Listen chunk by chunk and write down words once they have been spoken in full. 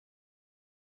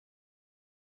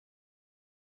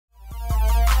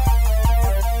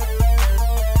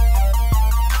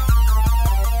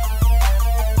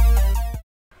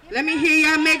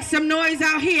Y'all make some noise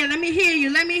out here. Let me hear you.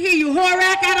 Let me hear you.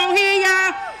 HORAC, I don't hear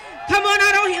y'all. Come on,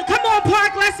 I don't hear. Come on,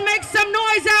 Park. Let's make some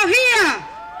noise out here.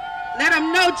 Let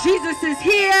them know Jesus is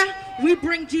here. We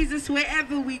bring Jesus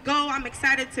wherever we go. I'm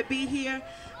excited to be here.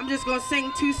 I'm just going to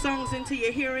sing 2 songs into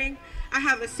your hearing. I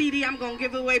have a CD I'm going to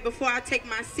give away before I take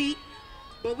my seat.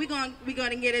 But we're going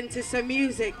to get into some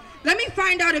music. Let me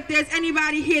find out if there's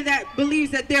anybody here that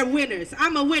believes that they're winners.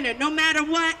 I'm a winner. No matter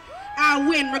what, I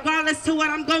win. Regardless to what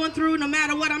I'm going through, no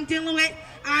matter what I'm dealing with,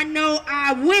 I know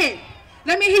I win.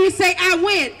 Let me hear you say, I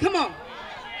win. Come on.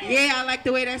 Yeah, I like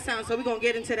the way that sounds. So we're going to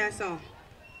get into that song.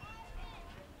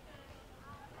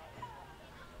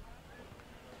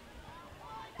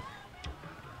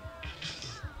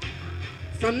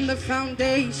 From the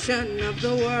foundation of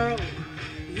the world,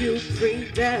 you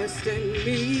predestined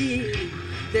me.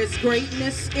 There's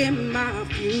greatness in my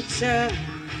future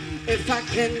if I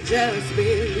can just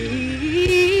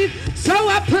believe. So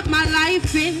I put my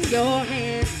life in your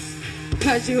hands,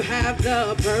 'cause you have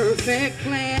the perfect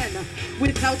plan.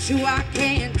 Without you I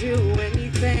can't do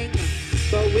anything,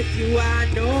 but with you I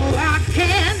know I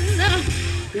can.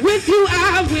 With you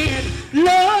I win,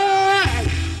 Lord.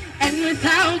 And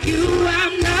without you,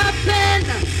 I'm nothing.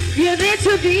 You're there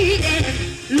to the end,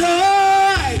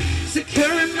 Lord,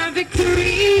 securing my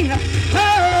victory.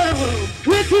 Oh,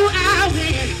 with you I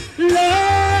win,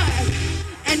 Lord.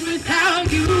 And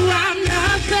without you, I'm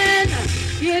nothing.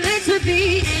 You're there to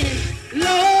the end,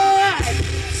 Lord,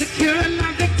 securing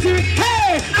my victory.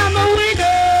 Hey, I'm a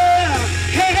winner.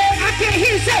 Hey, I can't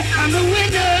hear you say, I'm a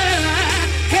winner.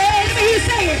 Hey, let me hear you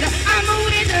say it. I'm a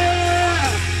winner.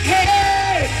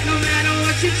 Hey, no matter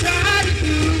what you try to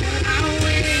do, I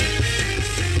win.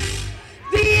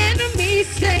 The enemy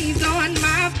stays on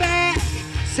my back,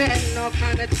 setting all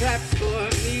kind of traps for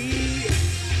me.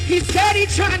 He's steady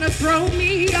trying to throw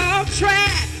me off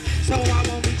track, so I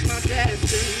won't reach my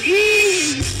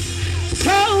destiny.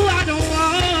 So I don't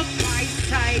walk my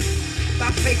sight.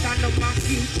 By faith I know my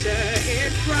future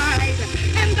is bright.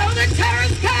 And though the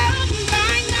terrors come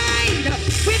by night,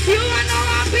 with you I know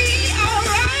I'll be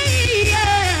alright.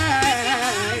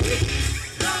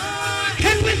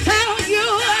 And without you,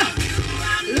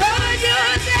 Lord,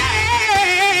 you're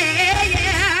there.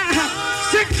 Yeah.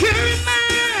 Securing my,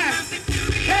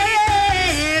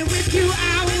 hey, with you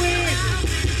I win.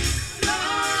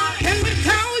 And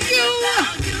without you,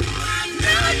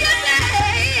 Lord, you're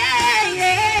there.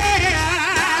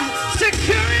 Yeah.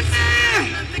 Securing my,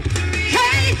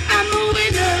 hey, I'm a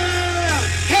winner.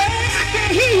 Hey, I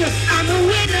can't hear you. I'm a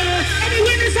winner. Any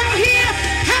winners out here?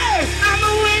 Hey, I'm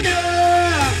a winner.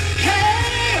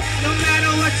 Hey, no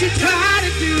matter what you try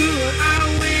to do, I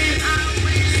win.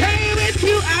 Stay with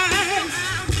you,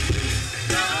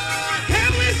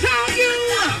 and without you,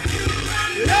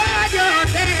 Lord, you're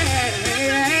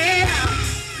there.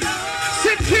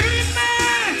 Securing my,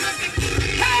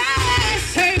 hey,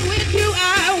 stay with you, I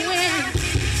win.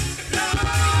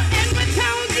 And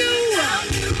without you,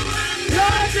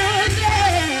 Lord, you're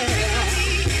there.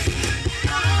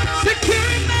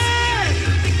 Securing my,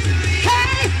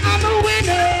 hey, I'm a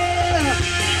winner.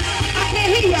 I can't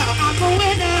hear y'all. I'm a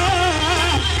winner.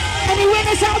 Any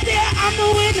winners out there? I'm a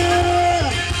winner.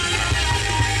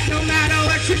 No matter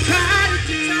what you try to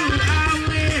do, I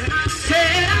win. Say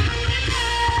I'm a winner.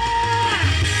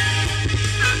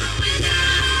 I'm a winner.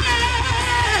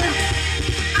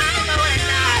 I'm a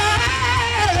winner.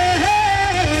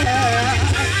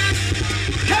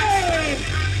 Hey,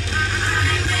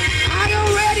 I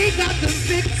already got the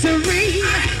victory.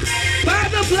 By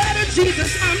the blood of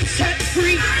Jesus, I'm set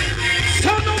free.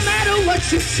 So no matter what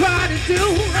you try to do,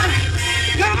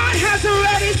 God has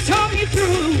already told me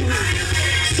through.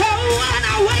 So when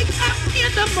I wake up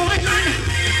in the morning,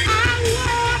 I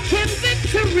walk in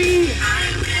victory.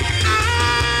 I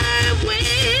win.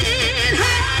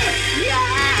 Hey,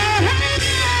 yeah,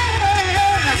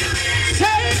 yeah.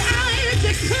 Say I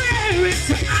declare it,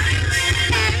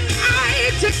 and I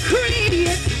decree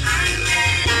it,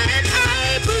 and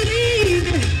I believe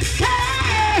it. Hey,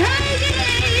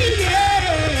 yeah,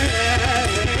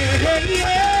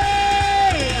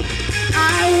 yeah. I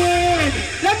win.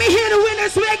 Let me hear the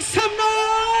winners make some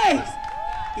noise.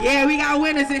 Yeah, we got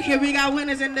winners in here. We got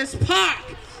winners in this park.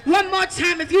 One more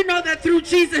time, if you know that through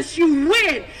Jesus you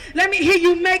win, let me hear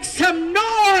you make some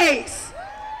noise.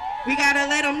 We got to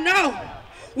let them know.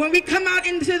 When we come out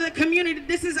into the community,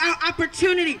 this is our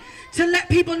opportunity to let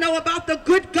people know about the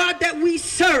good God that we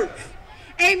serve.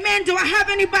 Amen. Do I have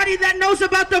anybody that knows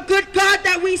about the good God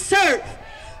that we serve?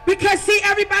 Because see,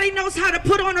 everybody knows how to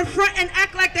put on a front and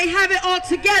act like they have it all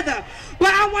together.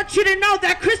 But I want you to know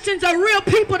that Christians are real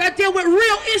people that deal with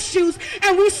real issues,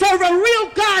 and we serve a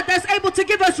real God that's able to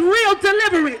give us real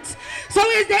deliverance. So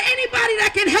is there anybody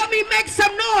that can help me make some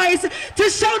noise to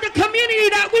show the community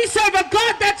that we serve a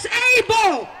God that's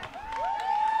able?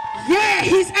 Yeah,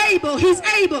 he's able. He's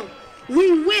able.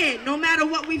 We win no matter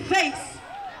what we face.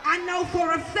 I know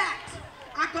for a fact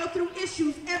I go through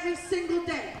issues every single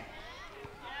day.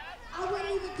 I wouldn't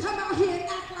even come out here and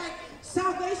act like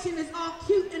salvation is all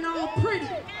cute and all pretty.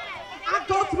 I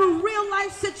go through real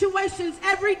life situations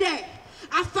every day.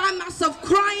 I find myself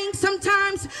crying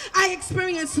sometimes. I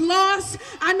experience loss.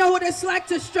 I know what it's like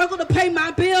to struggle to pay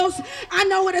my bills. I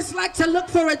know what it's like to look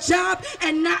for a job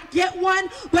and not get one.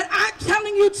 But I'm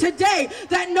telling you today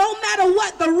that no matter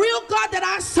what, the real God that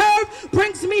I serve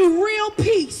brings me real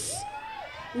peace.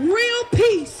 Real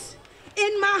peace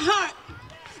in my heart.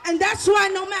 And that's why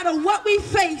no matter what we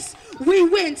face, we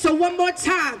win. So one more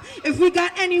time, if we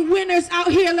got any winners out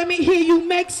here, let me hear you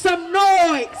make some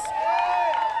noise.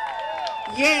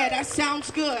 Yeah, that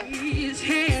sounds good. His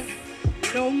hand,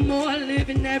 no more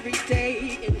living every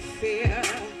day in fear.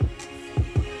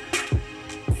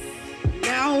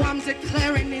 Now I'm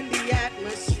declaring in the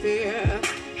atmosphere,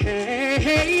 hey,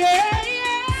 hey, hey,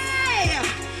 hey.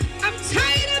 I'm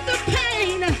tired of the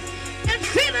pain and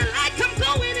feeling like I'm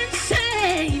going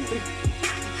insane.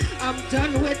 I'm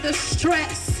done with the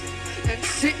stress and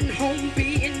sitting home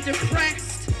being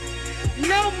depressed.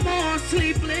 No more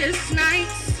sleepless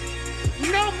nights.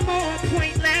 No more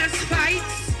pointless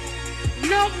fights.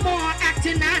 No more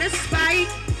acting out of spite.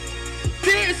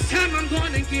 This time I'm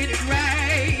gonna get it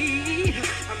right.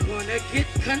 I'm gonna get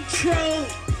control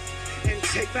and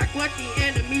take back what the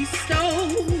enemy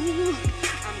stole.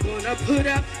 I'm gonna put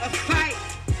up a fight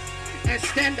and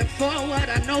stand up for what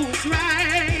I know is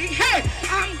right. Hey,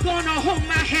 I'm gonna hold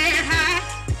my head high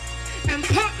and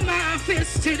pump my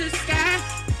fist to the sky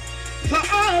for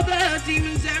all the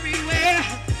demons everywhere.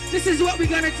 This is what we're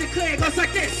gonna declare. It goes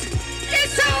like this.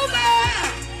 It's over.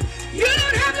 You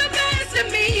don't have the best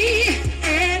of me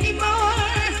anymore.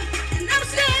 And I'm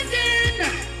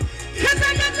standing, cause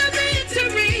I got the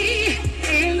victory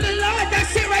in the Lord.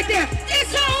 That's it right there.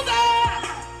 It's over.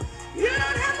 You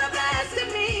don't have the best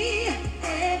of me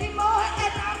anymore.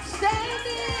 And I'm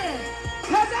standing,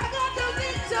 cause I got the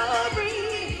victory.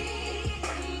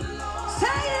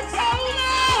 Say it's over.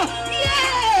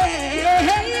 Yeah, yeah.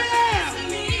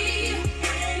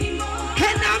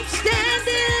 I'm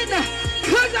standing,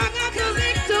 cause I got the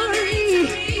victory.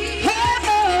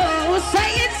 Oh,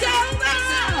 say it's over.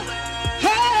 Oh,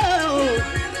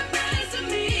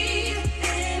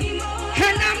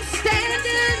 and I'm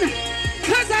standing,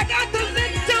 cause I got the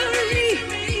victory.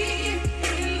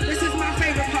 This is my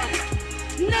favorite part.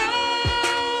 No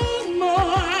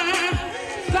more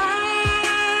fighting.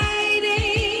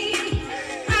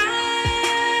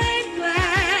 I'm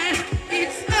glad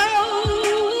it's over.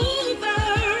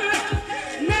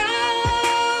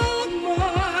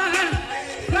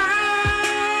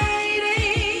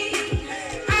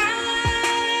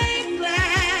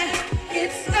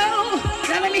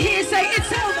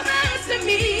 It's over to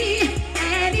me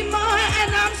anymore,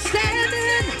 and I'm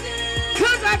standing,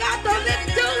 cause I got the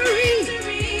victory.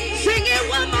 Sing it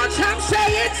one more time, say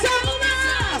it's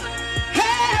over.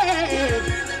 Hey,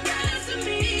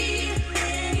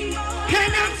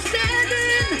 and I'm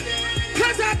standing,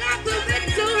 cause I got the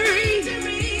victory.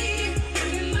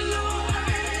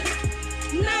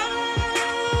 No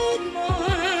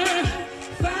more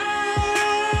fighting.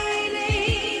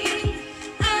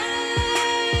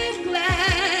 I'm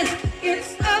glad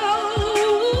it's over.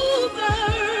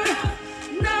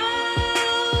 No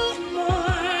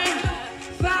more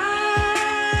fighting.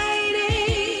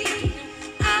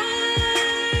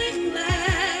 I'm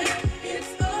glad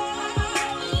it's over.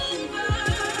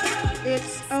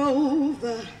 It's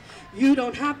over. You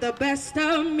don't have the best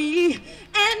of me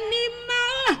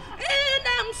anymore. And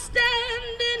I'm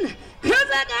standing, cause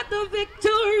I got the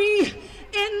victory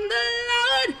in the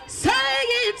Lord. Say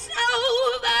it's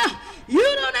over. You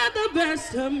don't have the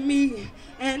best of me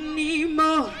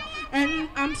anymore. And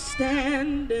I'm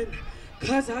standing,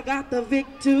 cause I got the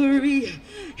victory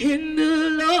in the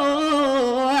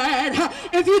Lord.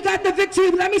 If you got the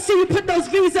victory, let me see you put those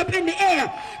V's up in the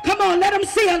air. Come on, let them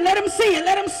see it, let them see it,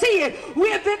 let them see it.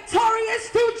 We're victorious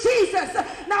through Jesus.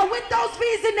 Now with those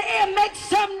V's in the air, make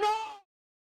some noise.